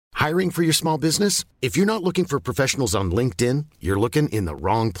Hiring for your small business? If you're not looking for professionals on LinkedIn, you're looking in the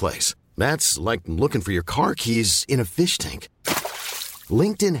wrong place. That's like looking for your car keys in a fish tank.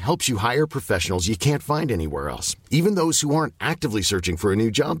 LinkedIn helps you hire professionals you can't find anywhere else, even those who aren't actively searching for a new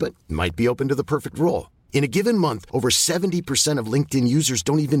job but might be open to the perfect role. In a given month, over 70% of LinkedIn users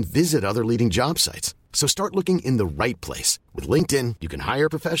don't even visit other leading job sites. So start looking in the right place. With LinkedIn, you can hire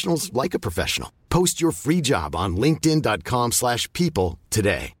professionals like a professional. Post your free job on linkedin.com/people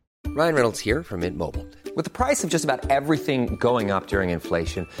today. Ryan Reynolds here from Mint Mobile. With the price of just about everything going up during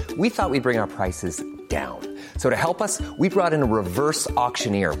inflation, we thought we'd bring our prices down. So to help us, we brought in a reverse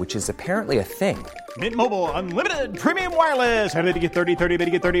auctioneer, which is apparently a thing. Mint Mobile Unlimited Premium Wireless. How to get 30, 30, bit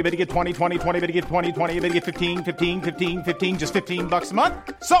to get 30, bit to get 20, 20, 20, bit to get 20, 20, bit to get 15, 15, 15, 15, just $15 a month?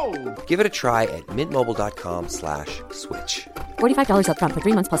 Sold! Give it a try at mintmobile.com/switch. $45 up front for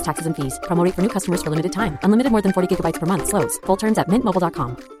 3 months plus taxes and fees. Promo rate for new customers for limited time. Unlimited more than 40 gigabytes per month. Slows full terms at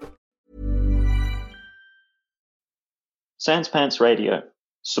mintmobile.com. Sans Pants Radio.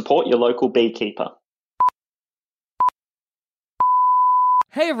 Support your local beekeeper.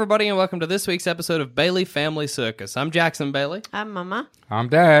 Hey everybody, and welcome to this week's episode of Bailey Family Circus. I'm Jackson Bailey. I'm Mama. I'm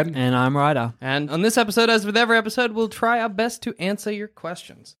Dad. And I'm Ryder. And on this episode, as with every episode, we'll try our best to answer your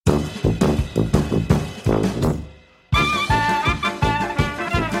questions.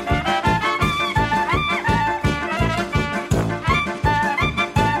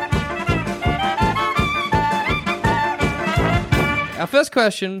 Our first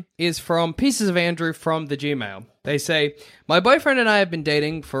question is from Pieces of Andrew from the Gmail. They say, my boyfriend and I have been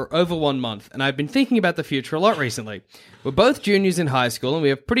dating for over 1 month, and I've been thinking about the future a lot recently. We're both juniors in high school, and we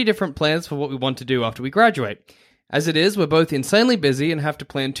have pretty different plans for what we want to do after we graduate. As it is, we're both insanely busy and have to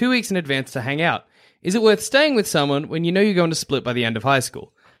plan 2 weeks in advance to hang out. Is it worth staying with someone when you know you're going to split by the end of high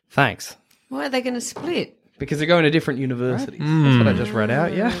school? Thanks. Why are they going to split? Because they're going to different universities. That's what I just read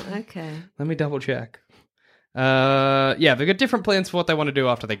out, yeah? Okay. Let me double check. Yeah, they've got different plans for what they want to do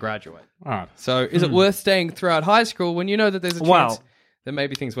after they graduate. Right. So is it worth staying throughout high school when you know that there's a chance that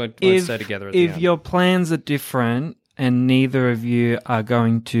maybe things won't stay together at the end? If your plans are different and neither of you are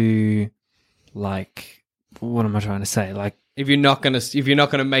going to, like, what am I trying to say? Like, if you're not gonna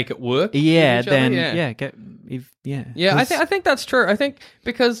make it work, yeah, then I think that's true. I think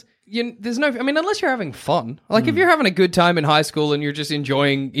because there's no, I mean, unless you're having fun, like if you're having a good time in high school and you're just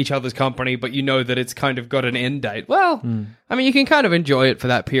enjoying each other's company, but you know that it's kind of got an end date. Well, I mean, you can kind of enjoy it for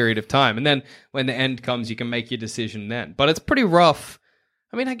that period of time, and then when the end comes, you can make your decision then. But it's pretty rough.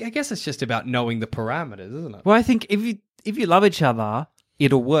 I mean, I guess it's just about knowing the parameters, isn't it? Well, I think if you love each other,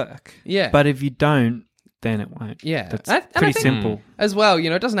 it'll work. Yeah. But if you don't, then it won't. Yeah. That's pretty simple. As well,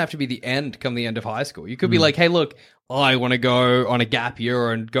 it doesn't have to be the end come the end of high school. You could be like, hey, look, I want to go on a gap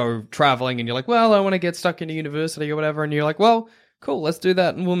year and go traveling. And you're like, well, I want to get stuck into university or whatever. And you're like, well, cool, let's do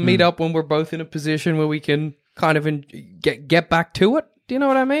that. And we'll meet up when we're both in a position where we can kind of get back to it. Do you know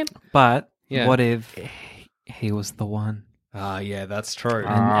what I mean? But what if he was the one? Yeah, that's true.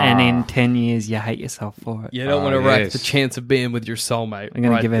 And in 10 years, you hate yourself for it. You don't want to wreck the chance of being with your soulmate. I'm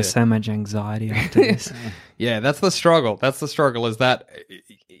going to give her so much anxiety after this. Yeah, that's the struggle. That's the struggle is that,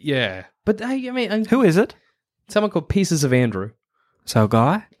 yeah. But, I mean... Who is it? Someone called Pieces of Andrew. So a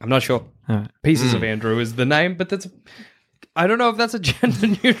guy? I'm not sure. Right. Pieces of Andrew is the name, but that's... I don't know if that's a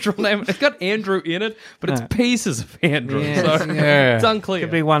gender-neutral name. It's got Andrew in it, but it's Pieces of Andrew. Yeah. So it's unclear.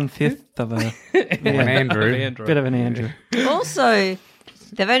 Could be 1/5 of a... An Andrew. Bit of an Andrew. Also,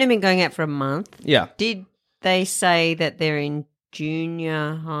 they've only been going out for a month. Yeah. Did they say that they're in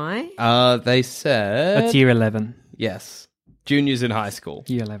junior high? They said... That's year 11. Yes. Juniors in high school.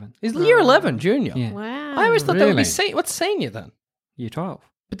 Year 11. Is year 11 junior? Yeah. Wow. I always thought that would be Really? what's senior then? Year 12.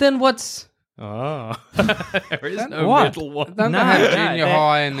 But then what's... Oh. There is no What? middle one. Don't they have junior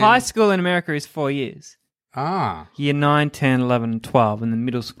high and then... High school in America is 4 years. Ah. Year 9, 10, 11, 12, and then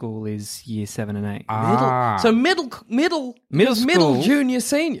middle school is year 7 and 8. Ah. So middle school- junior,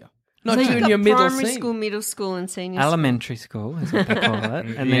 senior. Not So you've junior, got middle, primary senior. school, middle school, and senior school. Elementary school is what they call it.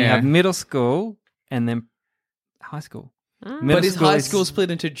 And then you Yeah. have middle school and then high school. Ah. But is high school split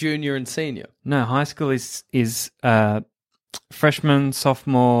into junior and senior? No, high school is freshman,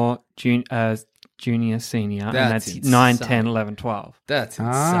 sophomore, junior, senior, and That's that's 9, insane. 10, 11, 12. That's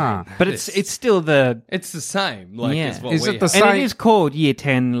insane. Ah. But it's still the... It's the same. Like, Yeah. is what Is we it the have. same- And it is called year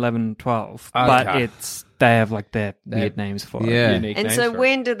 10, 11, 12, but Okay. they have like their weird names for it. Yeah. Unique And names so for it.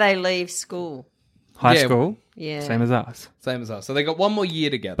 when do they leave school? High Yeah. school, Yeah. same as us, Same as us. So they got one more year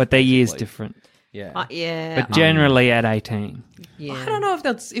together. but their year's basically. different. Yeah. Yeah. But generally at 18. yeah. I don't know if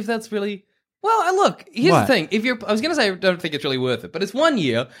that's really. Well, look. Here's What? the thing. I was going to say I don't think it's really worth it, but it's 1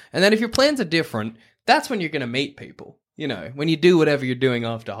 year, and then if your plans are different, that's when you're going to meet people. You know, when you do whatever you're doing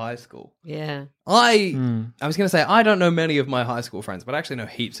after high school. Yeah. I was going to say, I don't know many of my high school friends, but I actually know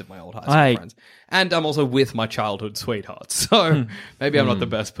heaps of my old high school friends. And I'm also with my childhood sweethearts. So maybe I'm not the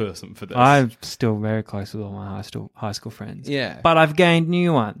best person for this. I'm still very close with all my high school friends. Yeah. But I've gained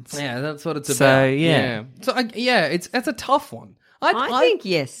new ones. Yeah, that's what it's So, about. yeah. So, that's a tough one. I think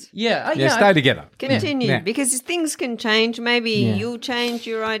yes. Yeah. Stay together. Continue Yeah. because things can change. Maybe you'll change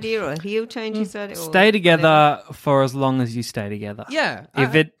your idea or he'll change his idea. Or Stay together for as long as you stay together. Yeah.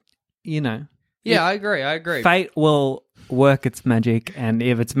 If it, you know. Yeah, I agree. Fate will work its magic, and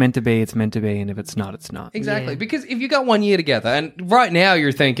if it's meant to be, it's meant to be, and if it's not, it's not. Exactly. Because if you got 1 year together, and right now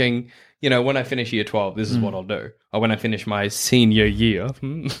you're thinking, you know, when I finish year 12, this is what I'll do. Or when I finish my senior year,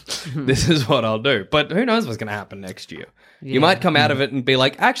 this is what I'll do. But who knows what's going to happen next year? You might come out of it and be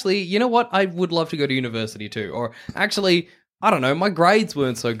like, actually, you know what? I would love to go to university too. Or actually, I don't know, my grades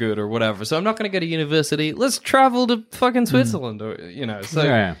weren't so good or whatever, so I'm not going to go to university. Let's travel to fucking Switzerland, or, you know.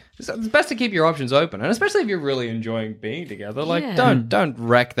 So, so it's best to keep your options open. And especially if you're really enjoying being together. Like, don't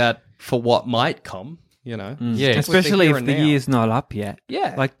wreck that for what might come, you know. Yeah. Especially if the now. year's not up yet.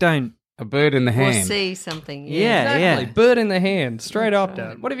 Yeah. Like, don't. A bird in the Or hand. see something. Yeah. Exactly. Bird in the hand, straight up,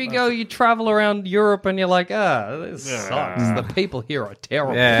 Dad. What if you go, you travel around Europe and you're like, this sucks. The people here are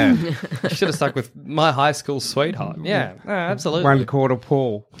terrible. Yeah. I should have stuck with my high school sweetheart. Yeah, absolutely. 1/4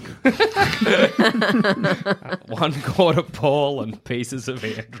 Paul. 1/4 Paul and pieces of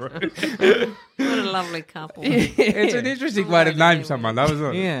Andrew. What a lovely couple. It's an interesting way to name someone, though,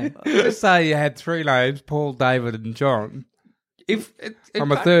 isn't it? Yeah. Let's say you had 3 names, Paul, David, and John.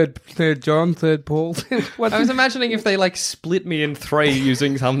 I'm a third John, third Paul. I was imagining if they like split me in 3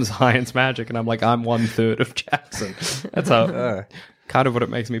 using some science magic, and I'm like, I'm 1/3 of Jackson. That's how kind of what it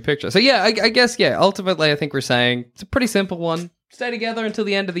makes me picture. So yeah, I guess ultimately, I think we're saying it's a pretty simple one. Stay together until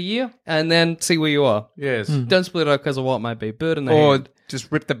the end of the year, and then see where you are. Yes. Don't split up because of what might be. Bird in the Or hand.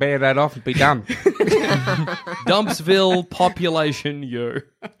 just rip the Band-Aid off and be done. Dumpsville population you.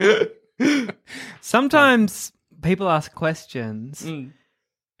 Sometimes people ask questions and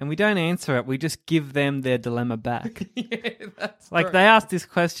we don't answer it. We just give them their dilemma back. That's Like true. they asked this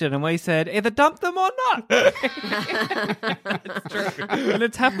question and we said, either dump them or not. That's true. And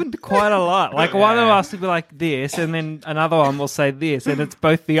it's happened quite a lot. Like one of us will be like this and then another one will say this and it's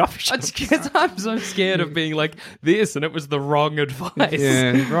both the options. I'm so scared of being like this and it was the wrong advice.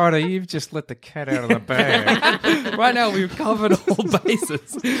 Yeah, righto, you've just let the cat out of the bag. Right now we've covered all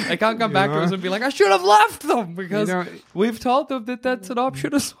bases. They can't come back to us and be like, I should have left them because we've told them that that's an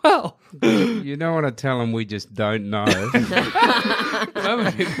option as well. You don't want to tell them we just don't know. It's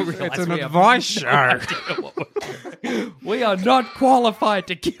an advice show. We are not qualified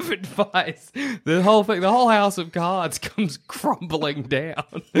to give advice. The whole thing, the whole house of cards comes crumbling down.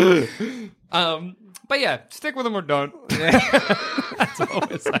 But yeah, stick with them or don't. That's all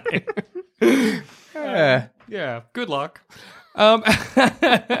we're saying. Yeah, good luck. Our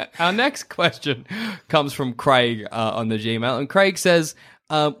next question comes from Craig on the Gmail, and Craig says,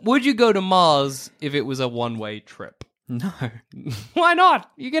 would you go to Mars if it was a one-way trip? No. Why not?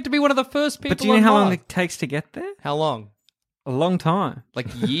 You get to be one of the first people But do you know on how Mars. long it takes to get there? How long? A long time. Like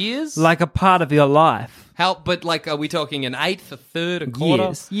years? Like a part of your life. How? But like, are we talking an eighth, a third, a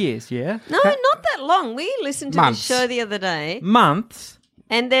quarter? Years, yeah. No, not that long. We listened to Months. the show the other day, Months.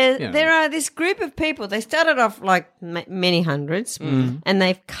 and there are this group of people. They started off like many hundreds, and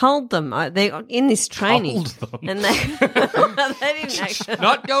they've culled them. They're in this training, Culled them? and they they didn't actually.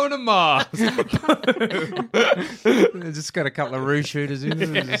 Not going to Mars. Just got a couple of roo shooters in. Wait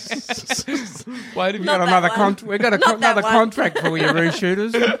a Got minute. another that one. we got Not that another one. contract for you roo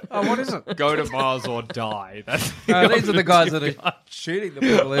shooters. Oh, what is it? Go to Mars or die. That's These are the guys that are shooting the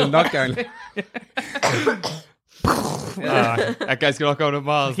people who are not going. that guy's not going to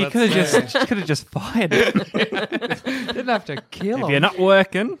Mars. He could have just fired it. Didn't have to kill him. If you're not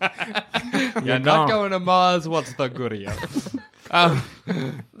working, You're not going to Mars. What's the good of you?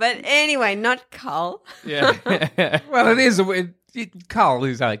 But anyway, not cull. Yeah. Well, it is. Cull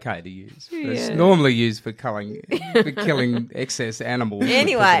is okay to use. It's normally used for killing excess animals. because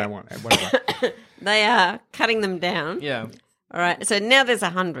Anyway. they don't want it. Whatever. They are cutting them down. Yeah. All right. So now there's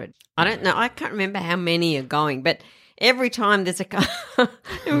 100. I don't know. I can't remember how many are going, but every time there's a cull,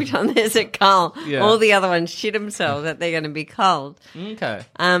 Yeah. all the other ones shit themselves that they're going to be culled. Okay.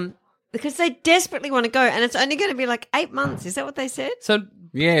 Because they desperately want to go, and it's only going to be like 8 months. Is that what they said? So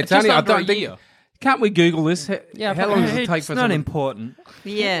Yeah, it's just only. I under don't a think. year. Can't we Google this? Yeah, How long does it take it's for not someone? important.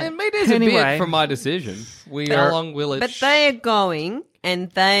 Yeah. It is a Anyway. bit from my decision. We How are. long will it? But they are going,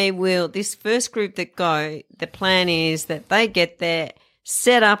 and they will. This first group that go, the plan is that they get there,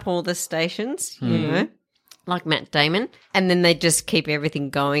 set up all the stations, you know, like Matt Damon, and then they just keep everything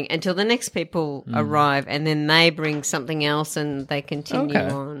going until the next people arrive, and then they bring something else and they continue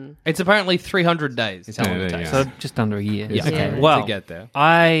on. It's apparently 300 days is how long it takes. So just under a year. Yeah. Okay. Yeah. Well, To get there.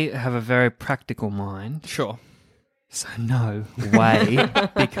 I have a very practical mind. Sure. So no way,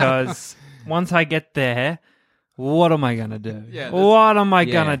 because once I get there, what am I going to do? Yeah, what am I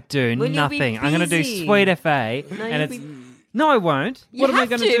going to do? Well, you'll be Nothing. I'm going to do busy. Sweet FA, No, and you'll it's... be- No, I won't. You What am I have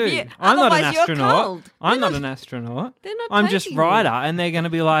going to, do? you- I'm not an otherwise you're astronaut. cold. I'm They're not an not- astronaut. they're not I'm just taking Ryder, you. and they're going to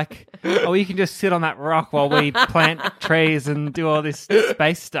be like, oh, you can just sit on that rock while we plant trees and do all this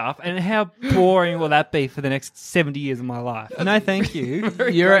space stuff. And how boring will that be for the next 70 years of my life? No, thank you.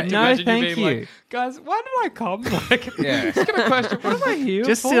 You're no, thank you. Like, guys, why did I come? Like, just gonna question, what am I here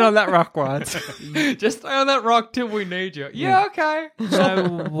Just for? sit on that rock once. Just stay on that rock till we need you. Yeah, okay.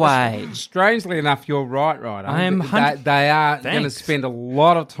 No way. Strangely enough, you're right, Ryder. I am They are going to Thanks. spend a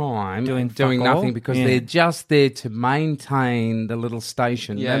lot of time Doing doing fuck all. nothing because Yeah. they're just there to maintain the little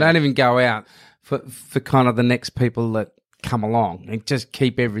station. Yeah. They don't even go out for kind of the next people that come along and just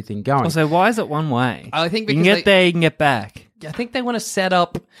keep everything going. Also, why is it one way? I think you can because get there, you can get back. I think they want to set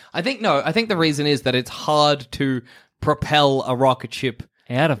up. I think the reason is that it's hard to propel a rocket ship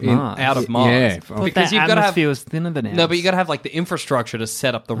Out of Mars. out of Mars. Yeah. Thought because that you've got to have atmosphere was thinner than ours. no, but you got to have like the infrastructure to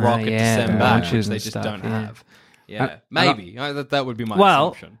set up the rocket yeah, to send the back, launches which they and just stuff, don't yeah. have. Yeah, maybe that would be my Well,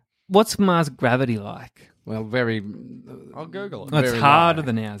 assumption. what's Mars gravity like? Well, very. I'll Google it. Well, it's Very harder low.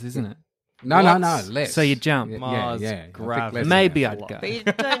 than ours, isn't it? No, What's- So you jump. Mars I think gravity. less than Maybe that. I'd go. But you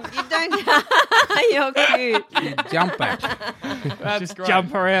don't. You're cute. You jump back. That's Just great.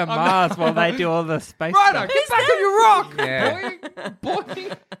 jump around Mars while they do all the space Ryder, stuff. get back on your rock. Yeah.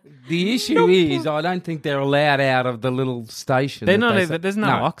 Boy. The issue is, I don't think they're allowed out of the little station. They're that not they even. say- There's no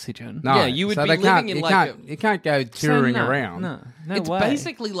oxygen. No, Yeah, you would so be they living can't, in you like can't, you can't go So touring no, around. No It's way.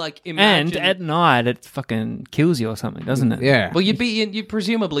 basically like And imagine. at night, it fucking kills you or something, doesn't it? Yeah. Well, you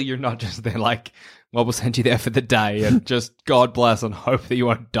presumably you're not just there like, well, we'll send you there for the day and just God bless and hope that you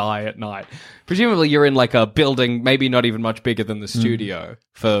won't die at night. Presumably you're in like a building, maybe not even much bigger than the studio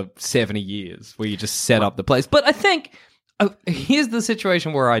for 70 years where you just set up the place. But I think here's the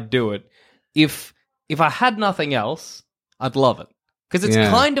situation where I'd do it. If I had nothing else, I'd love it. Because it's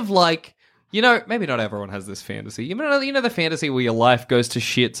kind of like, maybe not everyone has this fantasy. You know the fantasy where your life goes to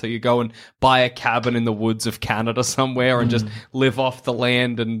shit, so you go and buy a cabin in the woods of Canada somewhere and just live off the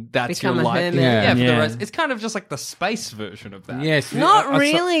land, and that's Become your a life. hermit. Yeah, for the Yeah. rest. It's kind of just like the space version of that. Yes. Not I saw-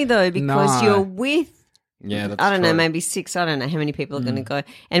 really though, because No. you're with. Yeah, that's I don't know, true. maybe 6. I don't know how many people are going to go.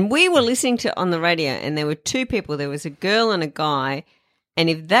 And we were listening to on the radio, and there were 2 people. There was a girl and a guy. And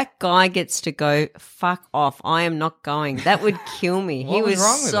if that guy gets to go, fuck off, I am not going. That would kill me. What He was was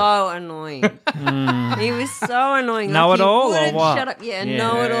wrong with so annoying. He was so annoying. Know Like, it he all or wouldn't what? Shut up. Yeah, Yeah.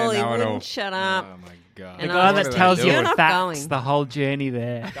 know it all. He know it wouldn't all. shut up. Oh my god. And The I guy was that like, tells you "You're the not facts going." the whole journey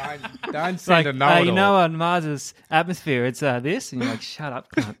there. Don't It's like, send a know-it-all. you know, on Mars's atmosphere, it's this, and you're like, shut up,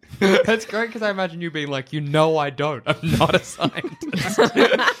 cunt. That's great because I imagine you being like, I don't. I'm not a scientist.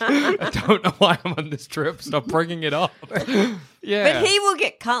 I don't know why I'm on this trip. Stop bringing it up. Yeah. But he will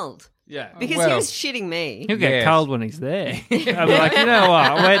get cold yeah. because he Well- was shitting me. He'll get Yes. cold when he's there. I'm like, you know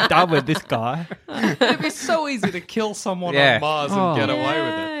what? We're done with this guy. It'd be so easy to kill someone Yeah. on Mars and Oh. get away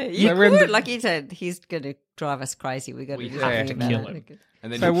with it. You So when could, the- like you said, he's going to drive us crazy. We got to We do have something to about kill it. him.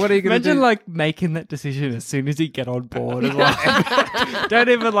 And then So what are you going to Imagine do? like making that decision as soon as you get on board. And, like, don't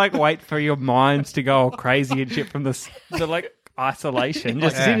even like wait for your minds to go all crazy and shit from the like isolation.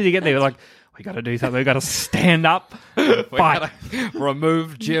 Just as soon as you get there, you're like, we got to do something. We got to stand up, we fight. gotta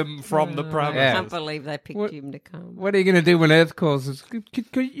remove Jim from the I premises. can't believe they picked him to come. What are you going to do when Earth calls us? Could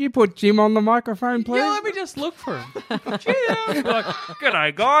you put Jim on the microphone, please? Yeah, let me just look for him. Jim. Like,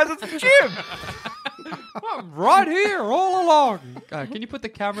 g'day guys, it's Jim. I'm right here all along. Can you put the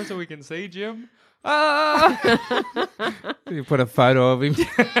camera so we can see Jim? You put a photo of him.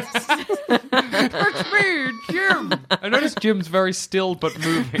 It's me, Jim. I noticed Jim's very still but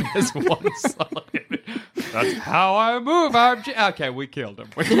moving as one side. That's how I move. I'm Jim. Okay, we killed him.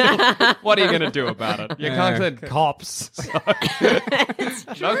 What are you going to do about it? You can't send cops.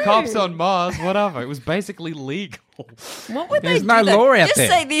 No cops on Mars, whatever. It was basically legal. What would There's they no do? though? law out Just there.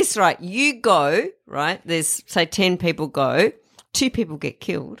 say this, right? You go, right? There's, say, 10 people go. 2 people get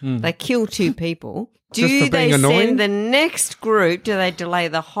killed. They kill 2 people. Just Do for they being annoying? send the next group? Do they delay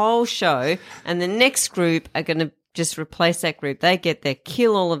the whole show? And the next group are going to just replace that group. They get there,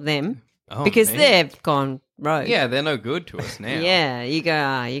 kill all of them because man. they've gone rogue. Yeah, they're no good to us now. Yeah, you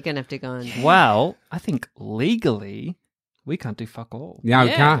go, you're going to have to go and... Well, I think legally we can't do fuck all. No, we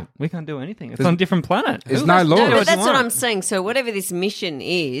Yeah. can't. We can't do anything. It's on a different planet. There's Who no has to law. do No, what but that's you what want? I'm saying. So whatever this mission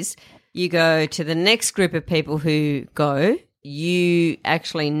is, you go to the next group of people who go. You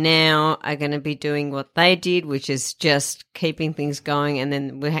actually now are going to be doing what they did, which is just keeping things going, and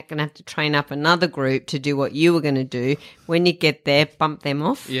then we're going to have to train up another group to do what you were going to do. When you get there, bump them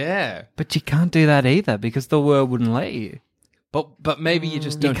off. Yeah. But you can't do that either because the world wouldn't let you. But maybe you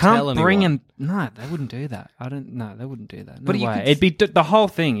just don't You can't tell anyone. bring him. No, they wouldn't do that. No, they wouldn't do that. No But you way. could- It'd be the whole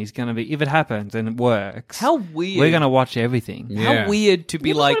thing is going to be, if it happens and it works. How weird. We're going to watch everything. Yeah. How weird to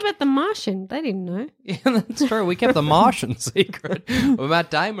be Yeah, but like... what about the Martian? They didn't know. Yeah, that's true. We kept the Martian secret when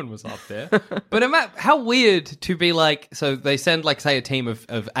Matt Damon was up there. But how weird to be like, so they send like, say, a team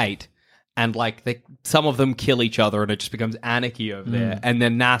of 8 and like some of them kill each other and it just becomes anarchy over there. And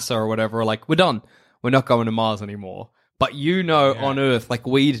then NASA or whatever are like, we're done. We're not going to Mars anymore. But on Earth, like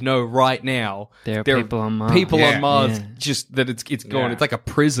we'd know right now, There are people on Mars. People Yeah. on Mars, Yeah. just that it's gone. Yeah. It's like a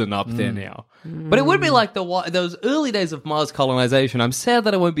prison up there now. But it would be like those early days of Mars colonization. I'm sad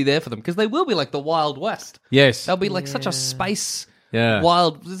that I won't be there for them because they will be like the Wild West. Yes. They'll be like such a space Yeah.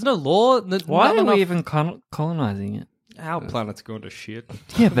 wild. There's no law. Why not are enough- we even colonizing it? Our planet's going to shit.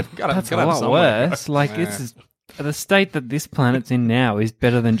 Yeah, but Gotta- that's gotta a have lot somewhere. worse. Like, it's the state that this planet's in now is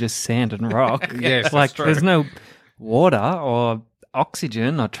better than just sand and rock. Yes, that's like, true. there's no water or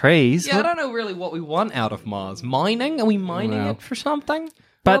oxygen or trees. Yeah, I don't know really what we want out of Mars. Mining? Are we mining Well. it for something?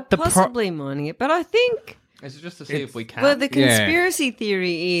 But the possibly mining it. But I think Is it just to see if we can? well, the Yeah. conspiracy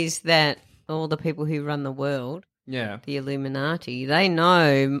theory is that all the people who run the world, yeah. the Illuminati, they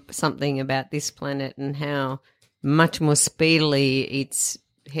know something about this planet and how much more speedily it's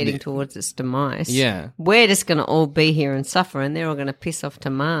heading towards its demise. Yeah. We're just going to all be here and suffer, and they're all going to piss off to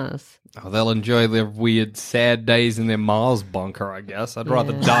Mars. Oh, they'll enjoy their weird, sad days in their Mars bunker, I guess. I'd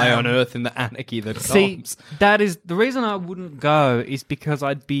rather die on Earth in the anarchy that See, comes. that is the reason I wouldn't go is because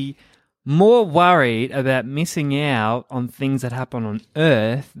I'd be more worried about missing out on things that happen on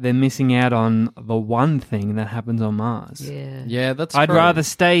Earth than missing out on the one thing that happens on Mars. Yeah. Yeah, that's I'd true. rather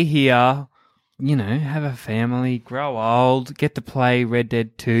stay here, have a family, grow old, get to play Red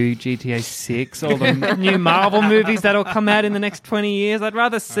Dead 2, GTA 6, all the new Marvel movies that'll come out in the next 20 years. I'd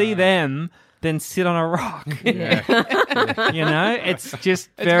rather see them than sit on a rock. It's just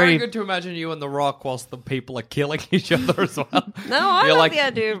It's very good to imagine you on the Rock whilst the people are killing each other as well. No, I You're like like- the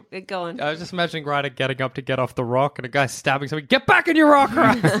idea of it going. I was just imagining Ryder getting up to get off the rock and a guy stabbing somebody. Get back in your rock,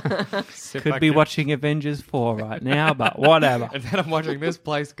 right? Could be watching Avengers 4 right now, but whatever. And then I'm watching this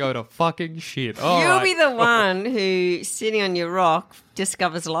place go to fucking shit. You'll be the one who, sitting on your rock,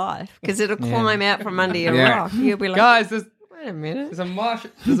 discovers life because it'll climb out from under your Yeah. rock. You'll be like, Guys, there's wait a minute. a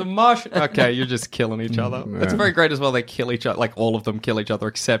Martian. There's a Martian. Okay, you're just killing each other. It's very great as well. They kill each other. Like, all of them kill each other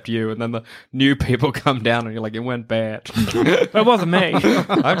except you. And then the new people come down and you're like, it went bad. That wasn't me.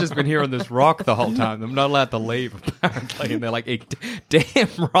 I've just been here on this rock the whole time. I'm not allowed to leave, apparently. And they're like, damn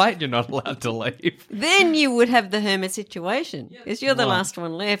right you're not allowed to leave. Then you would have the hermit situation because you're the last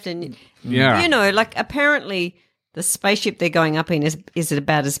one left. And, Yeah. like apparently the spaceship they're going up in is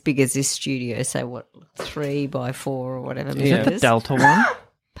about as big as this studio. So what, 3x4 or whatever. Is it the meters. Delta one?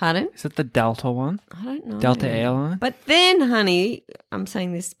 Pardon? Is it the Delta one? I don't know. Delta Airline? But then, honey, I'm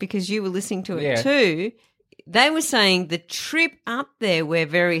saying this because you were listening to it Yeah. too. They were saying the trip up there, we're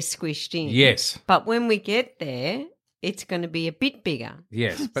very squished in. Yes. But when we get there, it's going to be a bit bigger.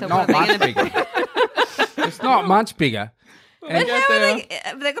 Yes. But So not what are much they bigger. It's not much bigger. But how are they?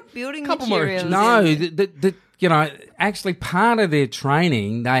 Have they got building Couple more materials? No, in- actually part of their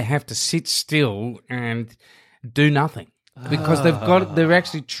training, they have to sit still and do nothing. Because they're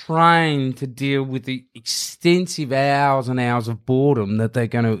actually trained to deal with the extensive hours and hours of boredom that they're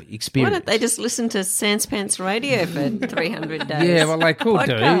going to Why experience. don't they just listen to Sans Pants Radio for 300 days? Yeah, well, they could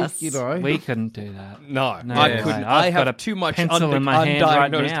Podcasts. do, We couldn't do that. No, No I way. couldn't. I've I got a have too much pencil in my hand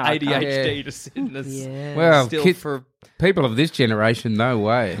right undiagnosed now. I can't- ADHD to sit in this. Yeah. Well, still for. people of this generation, no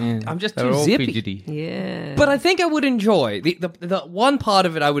way. I'm just They're too all zippy. fidgety. Yeah. But I think I would enjoy the one part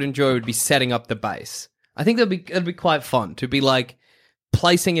of it. I would enjoy would be setting up the base. I think that'd be quite fun to be like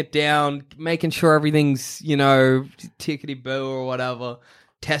placing it down, making sure everything's tickety boo or whatever,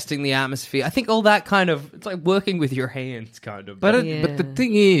 testing the atmosphere. I think all that kind of it's like working with your hands, kind of. But Yeah. but the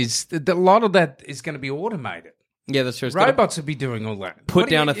thing is, that a lot of that is going to be automated. yeah, that's true. It's gotta Robots will be doing all that. Put What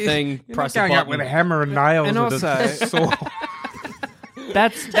down are a thing, you're press not a going up button. with a hammer and nails And with also- a saw.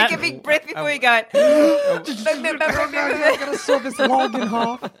 Take a big breath before you go. gotta saw this log in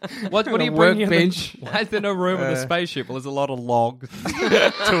half. What do you bring in? Workbench. Why is there no room in the spaceship? Well, there's a lot of logs,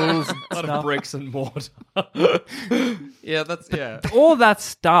 tools, a lot of bricks and mortar. Yeah. All that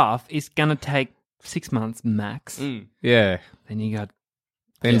stuff is going to take 6 months max. Yeah. Then you got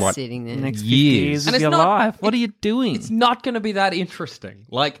Then Just what? sitting there. Next 50 Years. years And of it's your not- life. What are you doing? It's not going to be that interesting.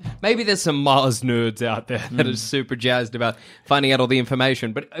 Like, maybe there's some Mars nerds out there that are super jazzed about finding out all the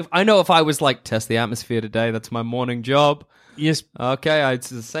information. But I know if I was like, test the atmosphere today, that's my morning job. Yes. Okay, it's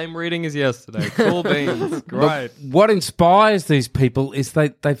the same reading as yesterday. Cool beans. Great. What inspires these people is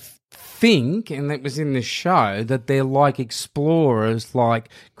they think, and it was in the show, that they're like explorers like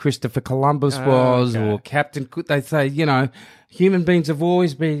Christopher Columbus was or Captain Cook. They say, you know, human beings have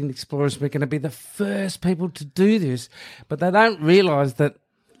always been explorers. We're going to be the first people to do this. But they don't realise that,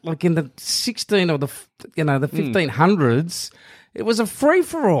 like in the 1500s, it was a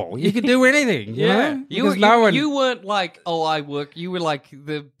free-for-all. You could do anything, you know? Because You weren't like, you were like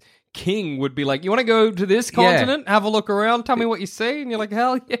the king would be like, you want to go to this continent, have a look around, tell me what you see? And you're like,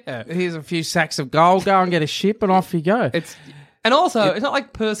 hell yeah. Here's a few sacks of gold, go and get a ship and off you go. It's not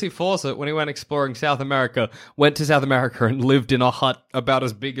like Percy Fawcett when he went exploring South America, went to South America and lived in a hut about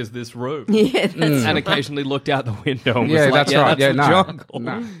as big as this room. Yeah, that's And occasionally looked out the window and was Yeah, like, that's right. that's Yeah, the no. jungle.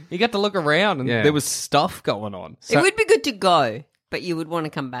 No. You got to look around and there was stuff going on. it would be good to go, but you would want to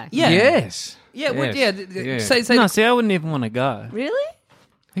come back. Yeah. Yes. Yeah, Yes. say no, see, I wouldn't even want to go. Really?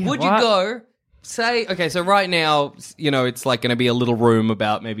 would what? you go? Say, okay, so right now, you know, it's like going to be a little room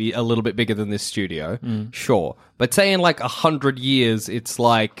about maybe a little bit bigger than this studio. Sure. But say in like 100 years, it's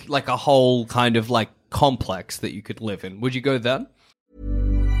like a whole kind of like complex that you could live in. Would you go then?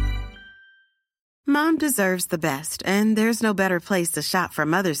 Mom deserves the best, and there's no better place to shop for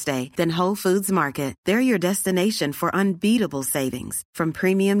Mother's Day than Whole Foods Market. They're your destination for unbeatable savings, from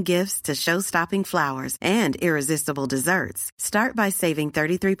premium gifts to show-stopping flowers and irresistible desserts. Start by saving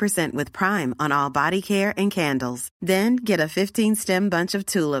 33% with Prime on all body care and candles. Then get a 15-stem bunch of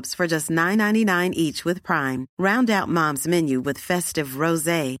tulips for just $9.99 each with Prime. Round out Mom's menu with festive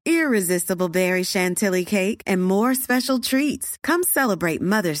rosé, irresistible berry chantilly cake, and more special treats. Come celebrate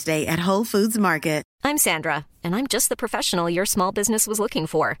Mother's Day at Whole Foods Market. I'm Sandra, and I'm just the professional your small business was looking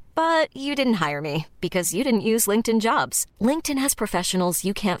for. But you didn't hire me because you didn't use LinkedIn Jobs. LinkedIn has professionals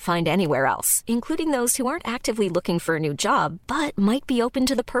you can't find anywhere else, including those who aren't actively looking for a new job, but might be open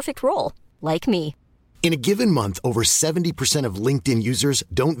to the perfect role, like me. In a given month, over 70% of LinkedIn users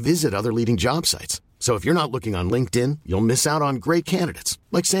don't visit other leading job sites. So if you're not looking on LinkedIn, you'll miss out on great candidates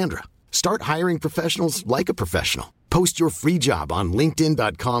like Sandra. Start hiring professionals like a professional. Post your free job on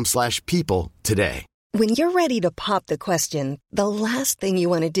linkedin.com/people today. When you're ready to pop the question, the last thing you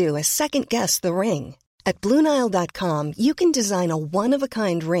want to do is second-guess the ring. At BlueNile.com, you can design a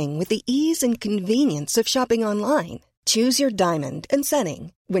one-of-a-kind ring with the ease and convenience of shopping online. Choose your diamond and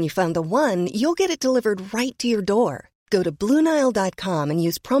setting. When you find the one, you'll get it delivered right to your door. Go to BlueNile.com and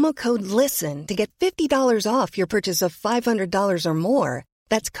use promo code LISTEN to get $50 off your purchase of $500 or more.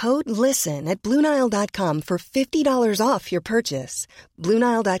 That's code LISTEN at BlueNile.com for $50 off your purchase.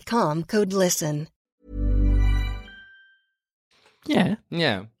 BlueNile.com, code LISTEN. Yeah.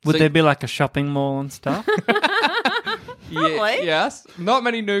 Yeah. Would So- there be like a shopping mall and stuff? Probably. Yes. Not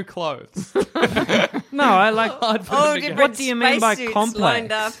many new clothes. No, I like. Different What do you mean by spacesuits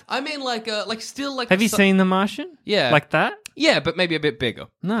lined up. complex? I mean, like still like. Have you seen The Martian? Yeah. Like that? Yeah, but maybe a bit bigger.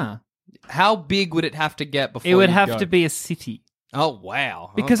 No. How big would it have to get before It would you'd have go? to be a city. Oh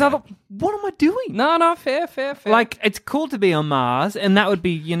wow! Because okay. what am I doing? No, fair. Like, it's cool to be on Mars, and that would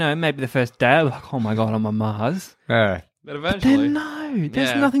be, you know, maybe the first day. I'm like, oh my God, I'm on Mars. but eventually, Then no, there's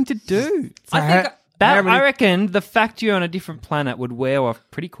Yeah. nothing to do. I think I reckon the fact you're on a different planet would wear off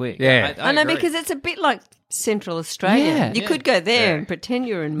pretty quick. Yeah. I know, agree. because it's a bit like Central Australia. Yeah. You could go there and pretend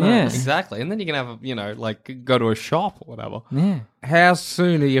you're in Yeah. Mars. exactly, and then you can have like go to a shop or whatever. Yeah. How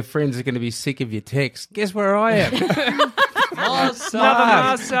soon are your friends going to be sick of your texts? Guess where I am? Another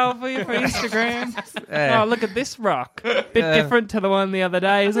Mars selfie for Instagram. Oh, look at this rock. Bit different to the one the other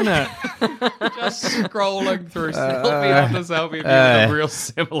day, isn't it? Just scrolling through selfie after selfie with a real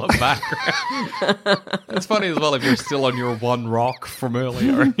similar background. It's funny as well if you're still on your one rock from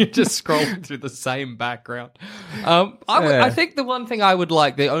earlier and you're just scrolling through the same background. I think the one thing I would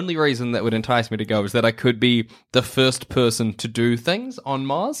like, the only reason that would entice me to go is that I could be the first person to do things on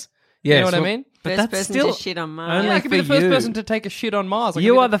Mars. You know what I mean? But First that's person still to shit on Mars. only Yeah, I could be the for first you. person to take a shit on Mars. I could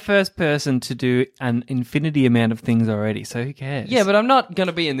You be are the first person to do an infinity amount of things already, so who cares? Yeah, but I'm not going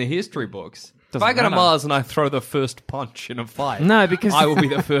to be in the history books. If Doesn't I go to matter. Mars and I throw the first punch in a fight, No, because- I will be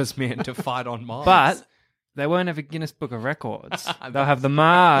the first man to fight on Mars. But they won't have a Guinness Book of Records. They'll have the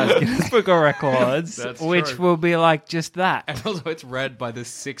Mars Guinness Book of Records, That's which true. will be like just that. And also it's read by the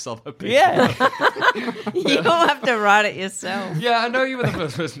 6 other people. Yeah. You'll have to write it yourself. Yeah, I know you were the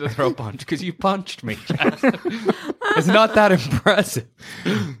first person to throw a punch because you punched me, Jazz. It's not that impressive.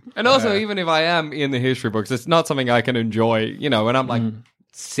 And also, even if I am in the history books, it's not something I can enjoy, and I'm like,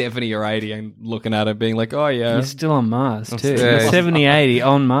 70 or 80 and looking at it being like, oh, yeah. You're still on Mars, too. Yeah. You're 70, 80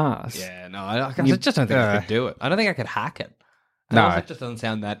 on Mars. Yeah, no, I just don't think I could do it. I don't think I could hack it. No. It just doesn't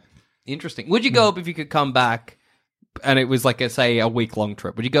sound that interesting. Would you go up if you could come back and it was like, a week-long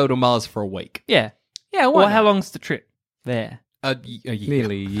trip? Would you go to Mars for a week? Yeah. Yeah, Well, how long's the trip there? A year.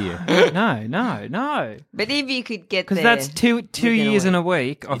 Nearly a year. No. But if you could get Because there... that's two within years a and a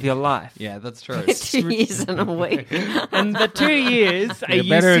week of your life. Yeah, that's true. 2 years and a week. And the 2 years are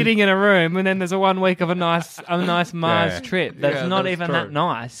you sitting in a room, and then there's a 1 week of a nice Mars Yeah. trip. That's not that's even true. that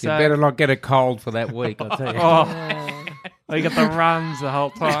nice. You So, better not get a cold for that week, I'll tell you. oh, you got the runs the whole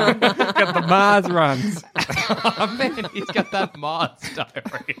time. Got the Mars runs. Oh, man, he's got that Mars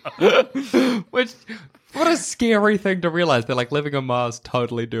diarrhea. Which, what a scary thing to realize. They're like, living on Mars,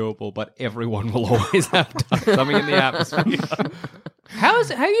 totally doable, but everyone will always have something in the atmosphere. How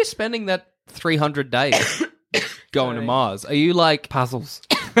are you spending that 300 days going to Mars? Are you like... Puzzles.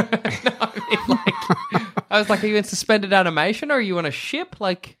 I was like, are you in suspended animation or are you on a ship?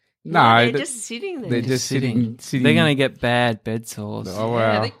 Like... No, They're just sitting there. they're just sitting. They're going to get bad bed sores. Oh,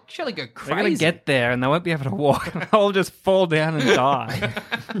 Yeah, wow. they surely go crazy. They're going to get there and they won't be able to walk. They'll just fall down and die.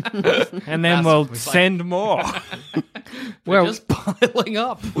 And then we'll send more. We're just piling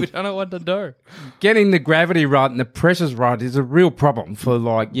up. We don't know what to do. Getting the gravity right and the pressures right is a real problem for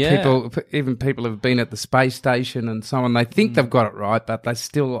Yeah. people, even people who've been at the space station and so on. They think they've got it right, but they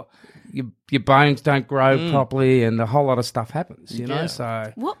still, your bones don't grow properly and a whole lot of stuff happens, you know? So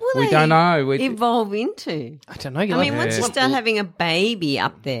What will we they don't know. evolve into? I don't know. I mean, once you start having a baby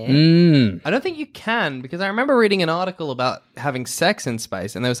up there, I don't think you can, because I remember reading an article about having sex in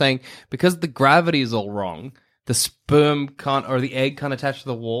space, and they were saying because the gravity is all wrong, the sperm can't, or the egg can't attach to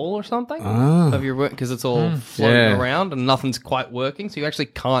the wall or something of your work, because it's all floating around and nothing's quite working, so you actually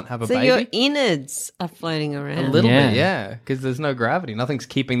can't have a so baby. your innards are floating around. A little Yeah. bit, yeah, because there's no gravity. Nothing's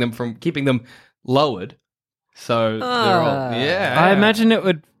keeping them lowered. So they're all, yeah. I imagine it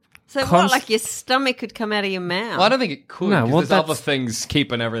would... So what, like your stomach could come out of your mouth? Well, I don't think it could. No, No, well, there's other that's- things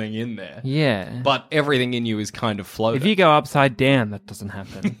keeping everything in there. Yeah. But everything in you is kind of floating. If you go upside down, that doesn't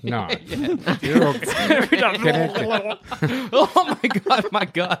happen. no. You're all connected. Oh my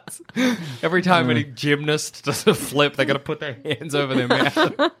God. Every time any gymnast does a flip, they got to put their hands over their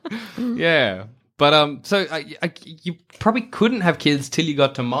mouth. Yeah. But so you probably couldn't have kids till you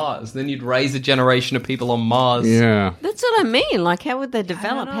got to Mars. Then you'd raise a generation of people on Mars. Yeah. That's what I mean. Like, how would they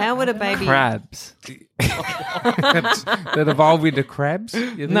develop? How would a baby... Crabs. That evolve into crabs?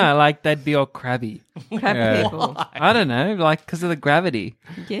 you think? No, like they'd be all crabby. Crab Yeah. people. I don't know, like because of the gravity.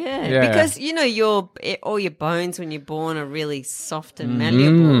 Yeah. Yeah. Because, you know, all your bones when you're born are really soft and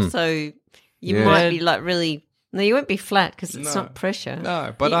malleable. So you Yeah. might be like really... No, you won't be flat because it's not pressure.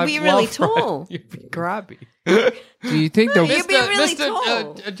 No, but You'd be really tall. You'd be grabby. Do you think they'll... You'd be really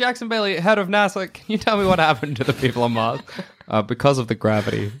tall. Jackson Bailey, head of NASA, can you tell me what happened to the people on Mars? Because of the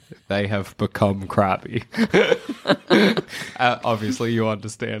gravity, they have become crabby. Obviously, you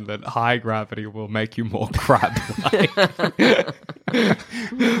understand that high gravity will make you more crab-like.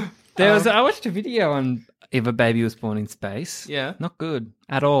 I watched a video on if a baby was born in space. Yeah. Not good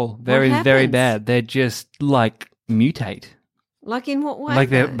at all. Very, very happens? bad. They're just like mutate. Like in what way? Like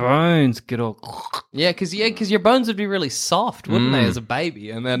their though? bones get all... Yeah, because your bones would be really soft, wouldn't they, as a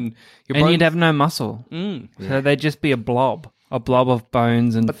baby? And then your And bones... you'd have no muscle. So they'd just be a blob of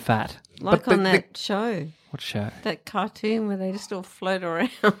bones and fat. Like on that show, What show? that cartoon where they just all float around.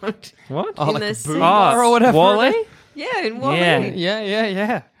 What? Oh, in like the a sea. boom or whatever. Wally? Yeah, in Wally. Yeah.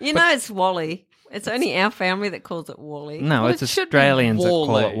 Yeah. You know it's Wally. It's only our family that calls it Wally. No, Well, it's it should be Australians that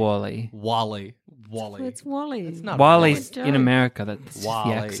call it Wally. Wally. Wally. It's Wally. It's not Wally's Wally. in America. That's Wally.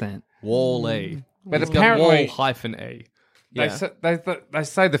 the accent. Wally. But It's got apparently- Wall-E. They, Yeah. they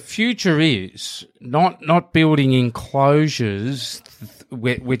say the future is not building enclosures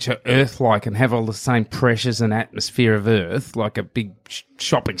which are Earth-like and have all the same pressures and atmosphere of Earth, like a big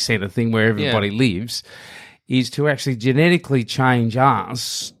shopping centre thing where everybody lives, is to actually genetically change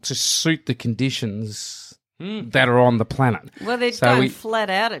us to suit the conditions that are on the planet. Well, they're So going we- flat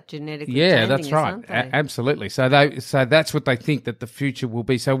out at genetically Yeah, changing that's us, right. aren't they? Absolutely. So that's what they think that the future will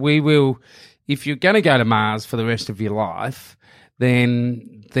be. So we will, if you're going to go to Mars for the rest of your life,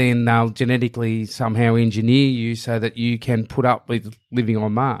 then they'll genetically somehow engineer you so that you can put up with living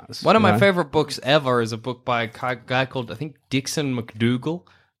on Mars. One of you my know? favorite books ever is a book by a guy called, I think, Dixon McDougall,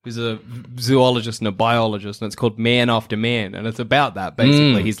 who's a zoologist and a biologist, and it's called Man After Man, and it's about that,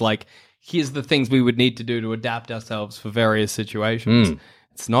 basically. He's like, here's the things we would need to do to adapt ourselves for various situations.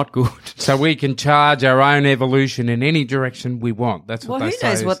 It's not good. So we can charge our own evolution in any direction we want. That's what Well, they who say.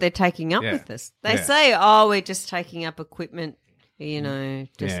 knows what they're taking up Yeah. with this? They Yeah. say, oh, we're just taking up equipment,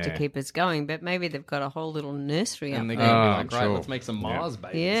 just to Yeah. keep us going. But maybe they've got a whole little nursery And up they're there. going to be I'm like, right, sure. let's make some Mars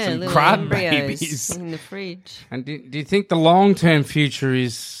babies. Yeah, some little crab embryos babies. in the fridge. And do you think the long-term future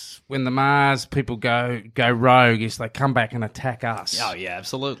is when the Mars people go rogue, is they come back and attack us? Oh, yeah,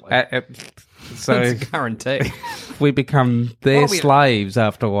 absolutely. So It's a guarantee. we become their Well, slaves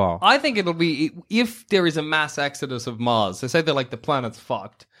after a while. I think it'll be, if there is a mass exodus of Mars, so say they're like, the planet's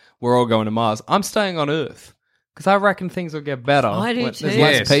fucked, we're all going to Mars, I'm staying on Earth. Because I reckon things will get better. I do when too. There's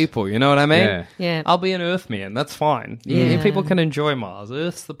Yes. less people, you know what I mean? Yeah. Yeah. I'll be an Earth man, that's fine. Yeah. People can enjoy Mars.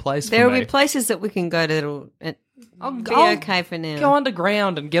 Earth's the place There for will me. be places that we can go to that'll be I'll okay for now. Go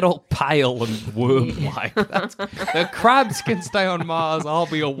underground and get all pale and worm-like. The crabs can stay on Mars. I'll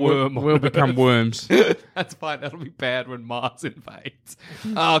be a worm. We'll become worms. That's fine. That'll be bad when Mars invades.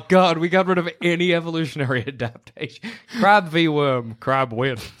 Oh, God. We got rid of any evolutionary adaptation. Crab v. worm. Crab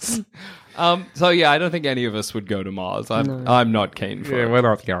wins. So, yeah, I don't think any of us would go to Mars. I'm not keen for Yeah, it. we're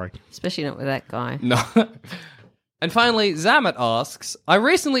not going. Especially not with that guy. No. And finally, Zamet asks, I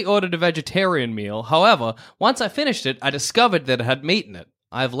recently ordered a vegetarian meal. However, once I finished it, I discovered that it had meat in it.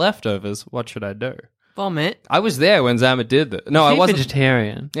 I have leftovers. What should I do? Vomit. I was there when Zamet did that. No, Is I he wasn't.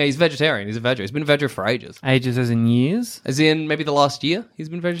 vegetarian. Yeah, he's vegetarian. He's a veggie. He's been a veggie for ages. Ages as in years? As in maybe the last year he's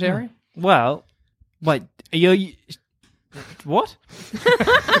been vegetarian? Well, wait, you what?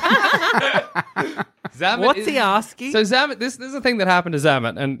 Zamet What's he asking? So Zamet, this is a thing that happened to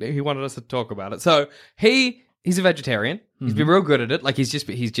Zamet, and he wanted us to talk about it. So he's a vegetarian. He's been real good at it. Like he's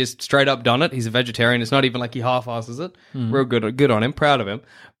just straight up done it. He's a vegetarian. It's not even like he half-asses it. Real good on him. Proud of him.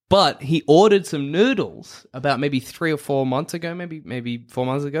 But he ordered some noodles about maybe 3 or 4 months ago, maybe 4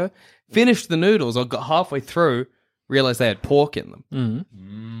 months ago. Finished the noodles, or got halfway through, realized they had pork in them.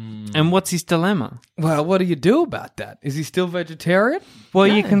 And what's his dilemma? Well, what do you do about that? Is he still vegetarian? Well,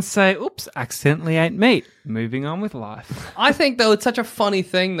 you can say, oops, accidentally ate meat. Moving on with life. I think, though, it's such a funny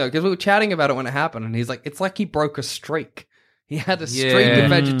thing, though, because we were chatting about it when it happened, and he's like, it's like he broke a streak. He had a streak Yeah. of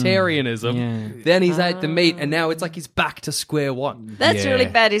vegetarianism, Yeah. then he's ate the meat, and now it's like he's back to square one. That's Yeah. really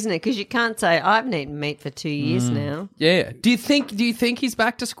bad, isn't it? Because you can't say, I haven't eaten meat for 2 years now. Yeah. Do you think he's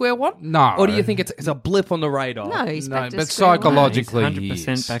back to square one? No. Or do you think it's a blip on the radar? No, he's No, back to but square one. psychologically,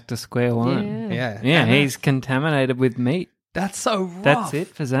 100% back to square one. Yeah. Yeah. Yeah, he's contaminated with meat. That's so rough. That's it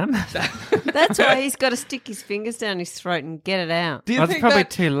for Zamet. That's why he's got to stick his fingers down his throat and get it out. Do you Well, it's think probably that,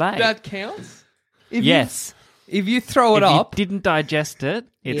 too late. That counts? If Yes. If you throw it If up. you didn't digest it,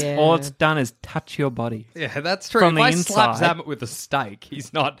 it's Yeah. all it's done is touch your body. Yeah, that's true. From if the I slap inside. Zamet with a steak,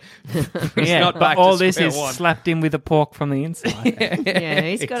 he's not. Yeah, not but back all to this square is one. slapped in with a pork from the inside. Yeah,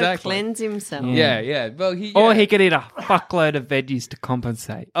 he's got to Exactly. cleanse himself. Yeah. Well, Or he could eat a fuckload of veggies to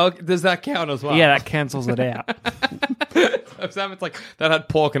compensate. Oh, does that count as well? Yeah, that cancels it out. So Zamet's like, that had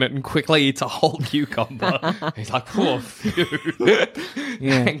pork in it, and quickly eats a whole cucumber. He's like, oh, phew.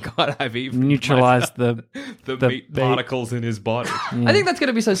 Yeah. Thank God I've eaten Neutralize the meat particles in his body. I think that's going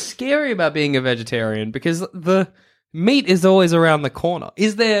to be so scary about being a vegetarian, because the meat is always around the corner.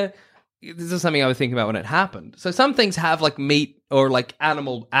 This is something I was thinking about when it happened. So some things have like meat or like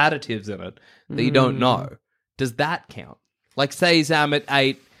animal additives in it that you don't know. Does that count? Like say Zamet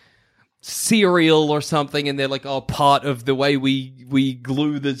ate cereal or something, and they're like, oh, part of the way we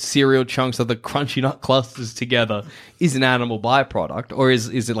glue the cereal chunks of the crunchy nut clusters together is an animal byproduct, or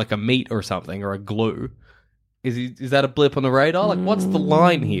is it like a meat or something, or a glue? Is that a blip on the radar? Like, what's the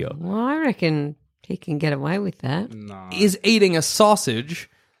line here? Well, I reckon he can get away with that. Is eating a sausage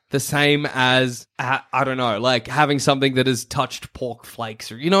the same as, I don't know, like having something that has touched pork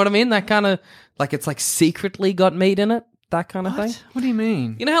flakes, or you know what I mean? That kind of, like it's like secretly got meat in it, that kind of thing. What do you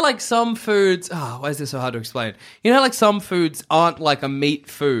mean? You know how like some foods, why is this so hard to explain? You know how like some foods aren't like a meat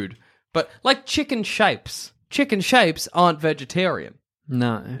food, but like chicken shapes. Chicken shapes aren't vegetarian.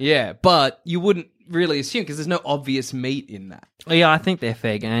 No. Yeah, but you wouldn't really assume because there's no obvious meat in that. Yeah, I think they're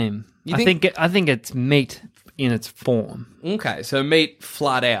fair game. You I think- think it's meat in its form. Okay, so meat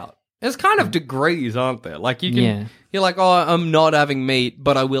flat out. There's kind of degrees, aren't there? Like you can, Yeah. you're like, oh, I'm not having meat,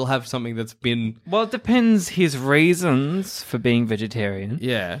 but I will have something that's been, Well, it depends his reasons for being vegetarian.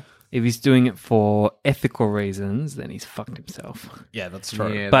 yeah. If he's doing it for ethical reasons, then he's fucked himself. Yeah, that's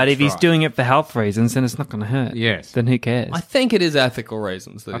true. Yeah, But that's if he's right. doing it for health reasons, then it's not going to hurt. Yes. Then who cares? I think it is ethical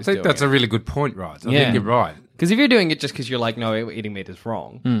reasons that I he's think doing that's it. a really good point, right? I Yeah. think you're right. Because if you're doing it just because you're like, no, eating meat is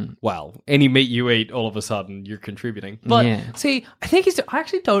wrong, well, any meat you eat, all of a sudden, you're contributing. But, Yeah. see, I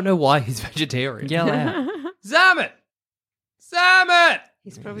actually don't know why he's vegetarian. Yell out. Zamet!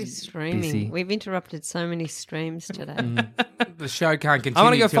 He's probably streaming. Busy. We've interrupted so many streams today. The show can't continue. I'm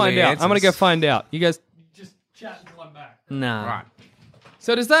going to go till find he out. I'm going to go answers. find out. You guys just chat until I'm back. No. Right.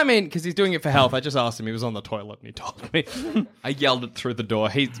 So does that mean, because he's doing it for health, I just asked him, he was on the toilet and he told me. I yelled it through the door.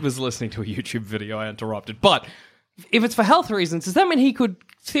 He was listening to a YouTube video, I interrupted. But if it's for health reasons, does that mean he could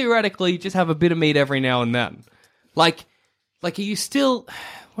theoretically just have a bit of meat every now and then? Like are you still...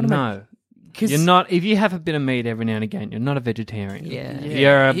 No. You're not. If you have a bit of meat every now and again, you're not a vegetarian. Yeah.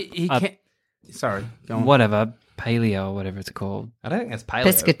 You're He can't... Sorry, go on. whatever, paleo or whatever it's called. I don't think that's paleo.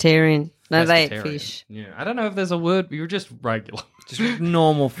 Pescatarian. No, they ate Pescatarian. fish. Yeah, I don't know if there's a word. You're just regular. Just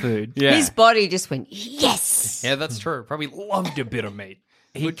normal food. Yeah. His body just went, yes. Yeah, that's true. Probably loved a bit of meat.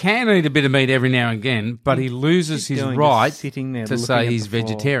 He can eat a bit of meat every now and again, but he loses his doing? right Just sitting there to looking say at he's the floor.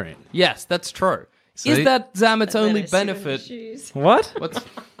 vegetarian. Yes, that's true. See? Is that Zamet's only Let her sit on your benefit? shoes. What?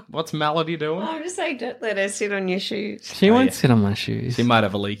 What's Melody doing? I'm just saying, don't let her sit on your shoes. She won't sit on my shoes. She might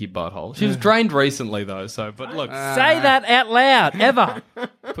have a leaky butthole. She was drained recently, though, so... But look, Say that out loud, ever.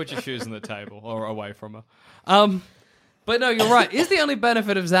 put your shoes on the table or away from her. But no, you're right. Is the only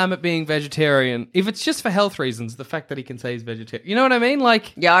benefit of Zamet being vegetarian, if it's just for health reasons, the fact that he can say he's vegetarian? You know what I mean?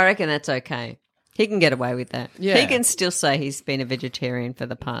 Like... Yeah, I reckon that's okay. He can get away with that. Yeah. He can still say he's been a vegetarian for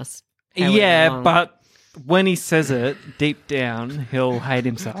the past. however Yeah, long. but when he says it, deep down, he'll hate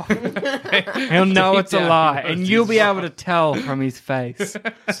himself. He'll know it's a down, lie, he knows and you'll he's be able to tell from his face.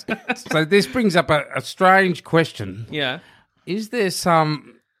 So this brings up a strange question. Yeah. Is there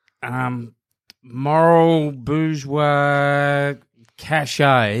some moral bourgeois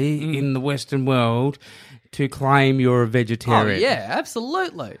cachet in the Western world to claim you're a Oh, vegetarian? yeah,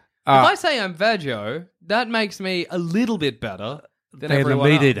 absolutely. If I say I'm veggie, that makes me a little bit better than They're the everyone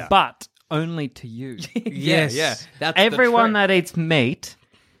meat else. eater. But only to you. Yes. Yeah. That's Everyone the trick. that eats meat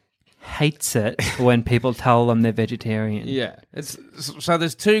hates it when people tell them they're vegetarian. Yeah. It's So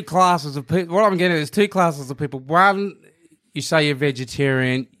there's two classes of people. What I'm getting at is two classes of people. One, you say you're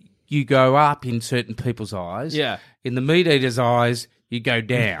vegetarian, you go up in certain people's eyes. Yeah. In the meat eater's eyes, you go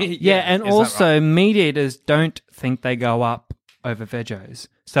down. Yeah, and Is that also right? meat eaters don't think they go up over vegos.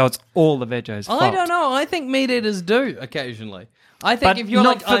 So it's all the vegos' fault. I don't know. I think meat eaters do occasionally. I think But if you're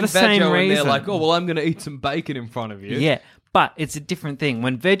not like, for I'm the same veggie, and they're reason. like, oh, well, I'm going to eat some bacon in front of you. Yeah, but it's a different thing.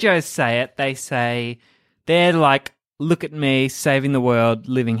 When vegos say it, they say, they're like, look at me, saving the world,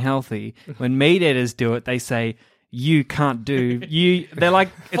 living healthy. When meat eaters do it, they say, you can't do, they're like,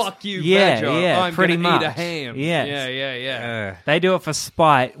 Fuck you, yeah, veggie. yeah, I'm pretty gonna much. eat a ham. Yes. Yeah. They do it for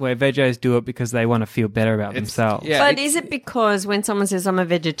spite, where vegos do it because they want to feel better about themselves. Yeah, But is it because when someone says I'm a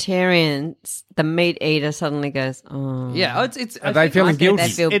vegetarian, the meat eater suddenly goes, oh. Yeah, it's. Are they feeling guilty? They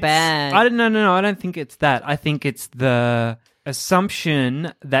feel bad. I don't know. I don't think it's that. I think it's the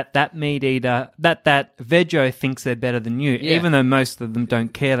assumption that meat eater, that veggie thinks they're better than you, Yeah. even though most of them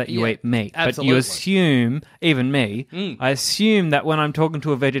don't care that you Yeah, eat meat. But absolutely. you assume, even me, I assume that when I'm talking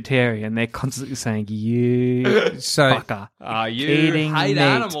to a vegetarian, they're constantly saying, you So, fucker. You eating hate meat.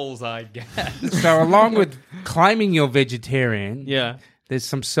 animals, I guess. so along with claiming you're vegetarian, Yeah. there's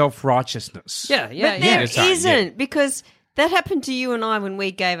some self-righteousness. Yeah, yeah, But there yeah. isn't, because that happened to you and I when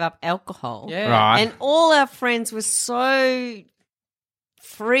we gave up alcohol. Yeah. Right. And all our friends were so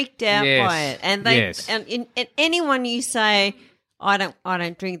freaked out Yes. by it. And they Yes. and anyone you say, I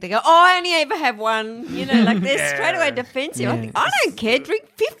don't drink, they go, oh, I only ever have one. You know, like they're straight away defensive. I think, I don't care, drink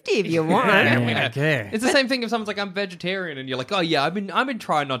 50 if you want. Yeah, we don't care. It's the same thing if someone's like, I'm vegetarian, and you're like, oh yeah, I've been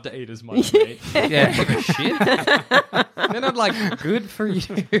trying not to eat as much meat. Yeah. Give a shit. Then I'm like, good for you,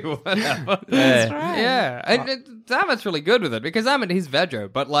 whatever. That's right. Yeah, and Zamet's really good with it because he's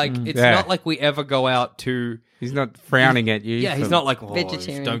veggie, but like it's Yeah. not like we ever go out to. He's not frowning at you. Yeah, he's for- not like, oh,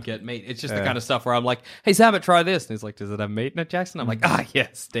 Vegetarian. don't get meat. It's just the kind of stuff where I'm like, hey, Zamet, try this. And he's like, does it have meat in it, Jackson? I'm like,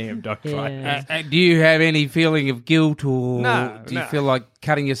 yes, damn, don't try Yeah. it. Do you have any feeling of guilt, or No, do you no. feel like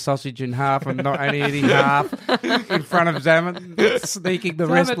cutting your sausage in half and not only eating half in front of Zamet, sneaking the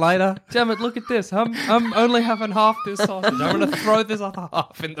rest later? Zamet, look at this. I'm only having half this sausage. I'm going to throw this other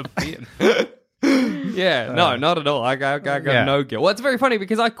half in the bin. Yeah, no, not at all. I got Yeah. no guilt. Well, it's very funny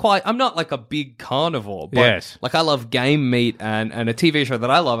because I'm not like a big carnivore, but Yes. like I love game meat, and a TV show that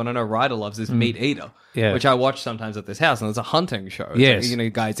I love and I know Ryder loves is Meat Eater, Yeah. which I watch sometimes at this house, and it's a hunting show. It's Yes.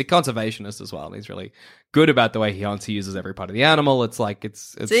 like, guy's a conservationist as well, and he's really good about the way he hunts. He uses every part of the animal. It's like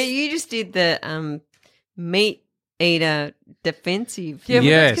it's So you just did the meat eater defensive. yeah, but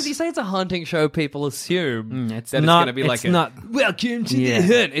Yes. that's because you say it's a hunting show. People assume it's that not- it's going to be like it's not- welcome to Yeah. the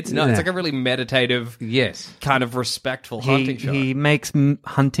hunt. It's not. It's Yeah. like a really meditative, Yes. kind of respectful hunting show. He makes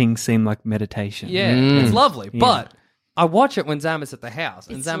hunting seem like meditation. Yeah, it's lovely. But I watch it when Zamet's at the house,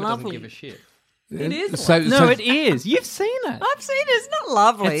 and It's Zamet doesn't lovely. give a shit. It is. No, it is. You've seen it. I've seen it. It's not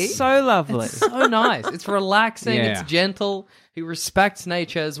lovely. It's so lovely. It's so nice. It's relaxing. Yeah. It's gentle. He respects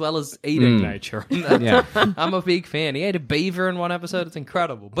nature as well as eating nature. Yeah. I'm a big fan. He ate a beaver in one episode. It's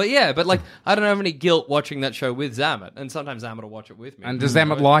incredible. But yeah, I don't have any guilt watching that show with Zamet, and sometimes Zamet will watch it with me. And does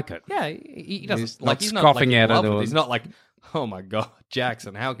Zamet like it? Yeah, he doesn't. He's not He's scoffing not, at in it love with or- He's not like, oh my god,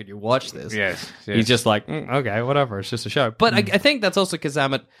 Jackson, how could you watch this? Yes. He's just like, okay, whatever. It's just a show. But I think that's also because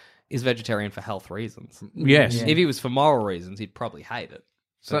Zamet is vegetarian for health reasons. Yes. If he was for moral reasons, he'd probably hate it.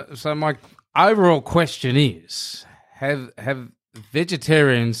 So my overall question is: Have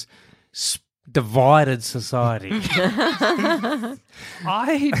vegetarians divided society?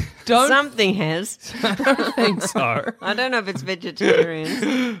 I don't. Something has. I don't think so. I don't know if it's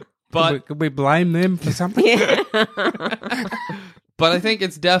vegetarian. But could we blame them for something? Yeah. But I think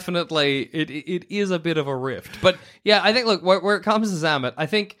it's definitely it is a bit of a rift. But yeah, I think look where it comes to Zamet, I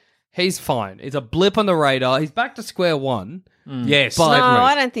think he's fine. It's a blip on the radar. He's back to square one. Yes. No, But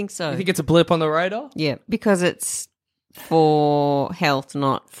I don't think so. you think it's a blip on the radar? Yeah, because it's for health,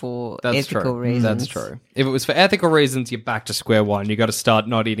 not for That's ethical true. reasons. That's true. If it was for ethical reasons, you're back to square one. You got to start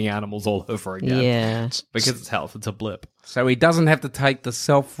not eating animals all over again. Yeah. Because it's health. It's a blip. So he doesn't have to take the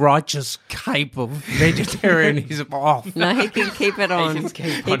self-righteous cape of vegetarianism off. No, he can keep it on. can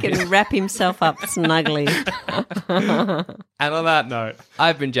keep He on can it. wrap himself up snugly. And on that note,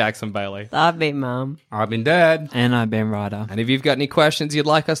 I've been Jackson Bailey. I've been Mum. I've been Dad. And I've been Ryder. And if you've got any questions you'd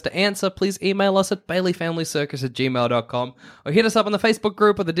like us to answer, please email us at baileyfamilycircus@gmail.com or hit us up on the Facebook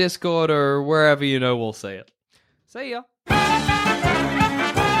group or the Discord or wherever you know we'll see it. See ya.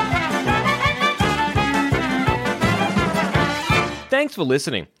 Thanks for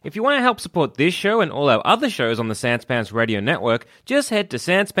listening. If you want to help support this show and all our other shows on the Sanspants Radio Network, just head to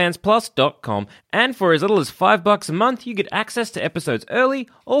sanspantsplus.com, and for as little as $5 a month, you get access to episodes early,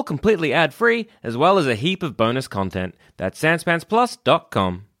 all completely ad-free, as well as a heap of bonus content. That's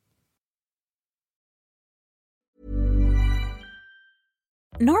sanspantsplus.com.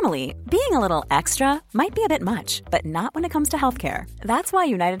 Normally, being a little extra might be a bit much, but not when it comes to healthcare. That's why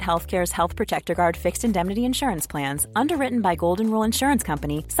United Healthcare's Health Protector Guard fixed indemnity insurance plans, underwritten by Golden Rule Insurance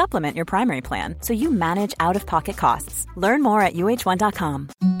Company, supplement your primary plan so you manage out-of-pocket costs. Learn more at uh1.com.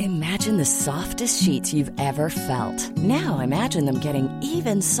 Imagine the softest sheets you've ever felt. Now imagine them getting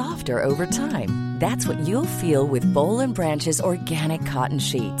even softer over time. That's what you'll feel with Boll & Branch's organic cotton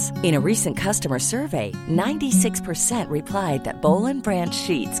sheets. In a recent customer survey, 96% replied that Boll & Branch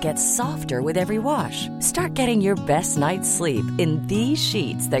sheets get softer with every wash. Start getting your best night's sleep in these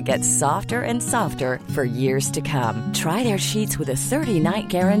sheets that get softer and softer for years to come. Try their sheets with a 30-night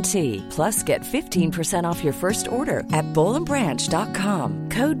guarantee. Plus, get 15% off your first order at bollandbranch.com.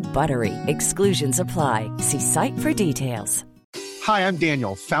 Code BUTTERY. Exclusions apply. See site for details. Hi, I'm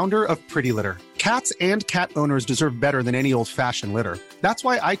Daniel, founder of Pretty Litter. Cats and cat owners deserve better than any old-fashioned litter. That's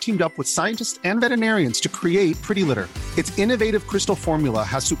why I teamed up with scientists and veterinarians to create Pretty Litter. Its innovative crystal formula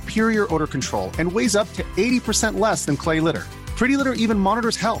has superior odor control and weighs up to 80% less than clay litter. Pretty Litter even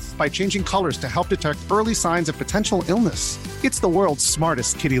monitors health by changing colors to help detect early signs of potential illness. It's the world's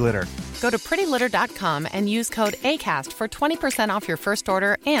smartest kitty litter. Go to prettylitter.com and use code ACAST for 20% off your first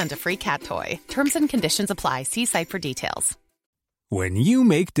order and a free cat toy. Terms and conditions apply. See site for details. When you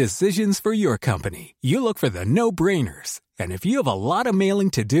make decisions for your company, you look for the no-brainers. And if you have a lot of mailing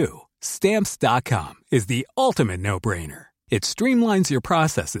to do, Stamps.com is the ultimate no-brainer. It streamlines your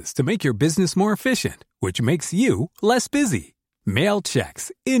processes to make your business more efficient, which makes you less busy. Mail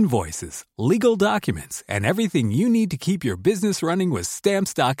checks, invoices, legal documents, and everything you need to keep your business running with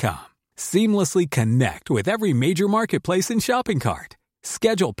Stamps.com. Seamlessly connect with every major marketplace and shopping cart.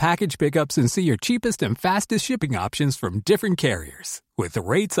 Schedule package pickups and see your cheapest and fastest shipping options from different carriers. With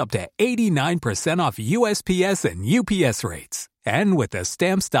rates up to 89% off USPS and UPS rates. And with the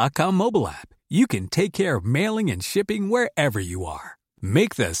Stamps.com mobile app, you can take care of mailing and shipping wherever you are.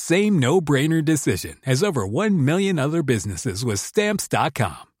 Make the same no-brainer decision as over 1 million other businesses with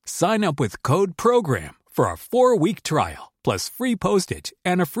Stamps.com. Sign up with code PROGRAM for a 4-week trial, plus free postage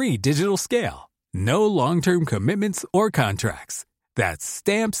and a free digital scale. No long-term commitments or contracts. That's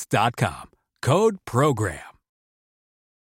Stamps.com. Code PROGRAM.